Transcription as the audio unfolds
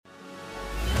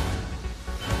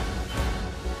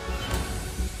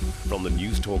From the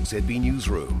Newstalk ZB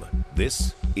Newsroom,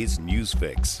 this is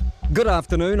Newsfix. Good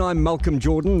afternoon, I'm Malcolm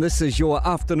Jordan. This is your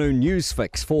afternoon news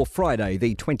fix for Friday,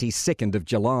 the 22nd of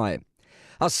July.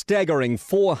 A staggering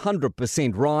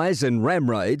 400% rise in ram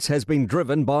raids has been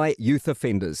driven by youth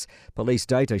offenders. Police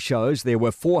data shows there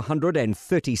were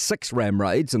 436 ram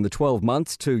raids in the 12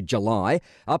 months to July,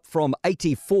 up from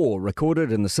 84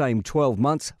 recorded in the same 12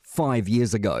 months 5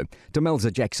 years ago.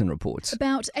 Demelza Jackson reports.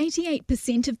 About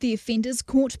 88% of the offenders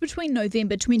caught between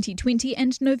November 2020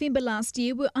 and November last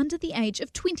year were under the age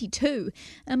of 22.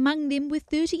 Among them were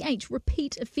 38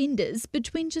 repeat offenders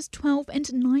between just 12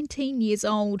 and 19 years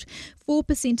old.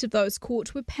 4% of those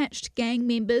caught were patched gang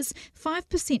members,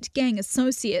 5% gang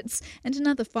associates, and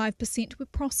another 5% were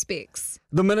prospects.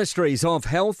 The Ministries of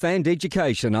Health and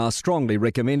Education are strongly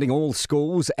recommending all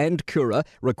schools and kura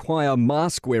require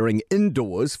mask wearing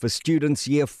indoors for students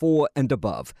year 4 and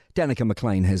above. Danica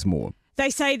McLean has more. They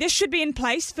say this should be in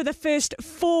place for the first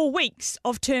 4 weeks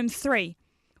of term 3.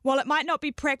 While it might not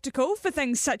be practical for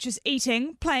things such as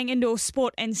eating, playing indoor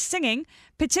sport and singing,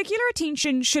 particular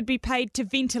attention should be paid to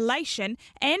ventilation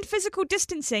and physical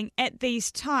distancing at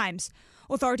these times.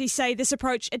 Authorities say this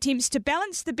approach attempts to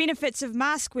balance the benefits of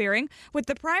mask wearing with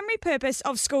the primary purpose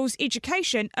of schools'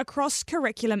 education across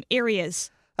curriculum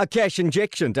areas. A cash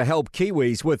injection to help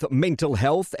Kiwis with mental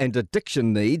health and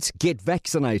addiction needs get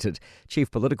vaccinated. Chief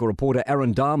Political Reporter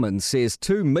Aaron Darman says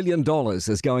 $2 million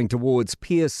is going towards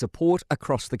peer support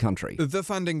across the country. The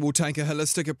funding will take a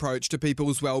holistic approach to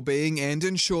people's well-being and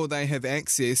ensure they have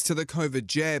access to the COVID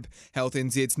jab. Health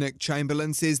NZ's Nick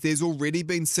Chamberlain says there's already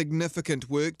been significant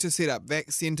work to set up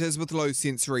vac centres with low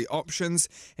sensory options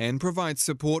and provide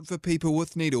support for people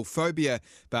with needle phobia.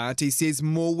 But he says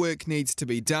more work needs to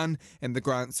be done and the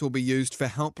grants will be used for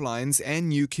helplines and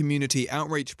new community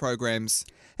outreach programs.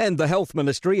 And the Health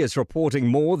Ministry is reporting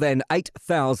more than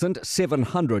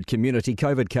 8,700 community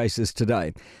COVID cases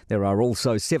today. There are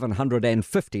also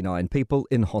 759 people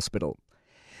in hospital.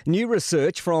 New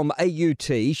research from AUT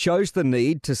shows the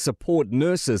need to support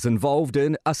nurses involved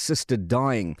in assisted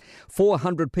dying.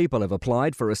 400 people have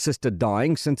applied for assisted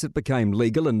dying since it became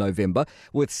legal in November,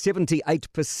 with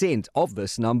 78% of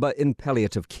this number in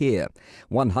palliative care.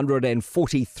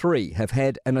 143 have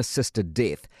had an assisted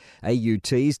death.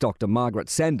 AUT's Dr. Margaret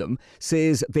Sandham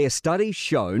says their study's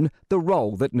shown the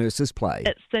role that nurses play.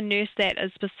 It's the nurse that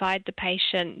is beside the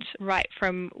patient right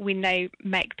from when they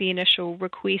make the initial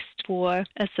request for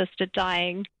assisted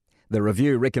dying. The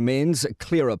review recommends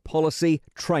clearer policy,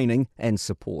 training and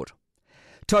support.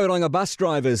 Tauranga bus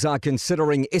drivers are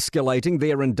considering escalating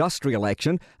their industrial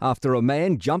action after a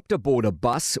man jumped aboard a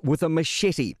bus with a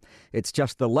machete. It's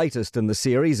just the latest in the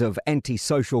series of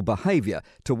antisocial behaviour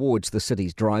towards the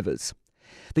city's drivers.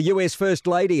 The US First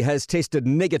Lady has tested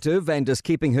negative and is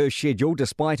keeping her schedule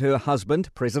despite her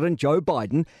husband, President Joe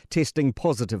Biden, testing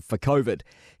positive for COVID.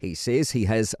 He says he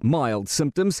has mild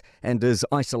symptoms and is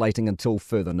isolating until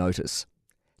further notice.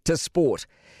 To sport.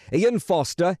 Ian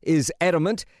Foster is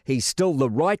adamant he's still the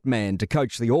right man to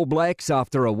coach the All Blacks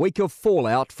after a week of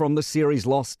fallout from the series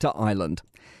loss to Ireland.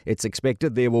 It's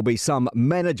expected there will be some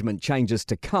management changes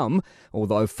to come,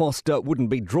 although Foster wouldn't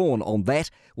be drawn on that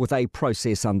with a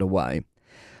process underway.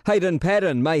 Hayden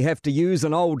Paddon may have to use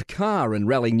an old car in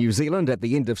Rally New Zealand at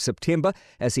the end of September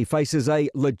as he faces a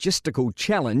logistical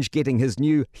challenge getting his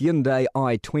new Hyundai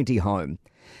i20 home.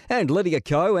 And Lydia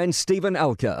Ko and Stephen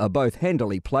Alker are both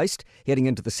handily placed heading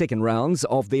into the second rounds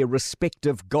of their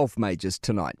respective golf majors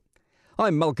tonight.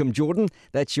 I'm Malcolm Jordan.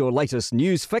 That's your latest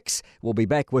news fix. We'll be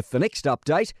back with the next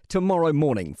update tomorrow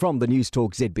morning from the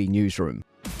Newstalk ZB Newsroom.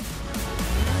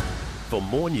 For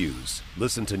more news,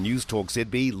 listen to Newstalk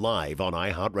ZB live on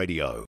iHeartRadio.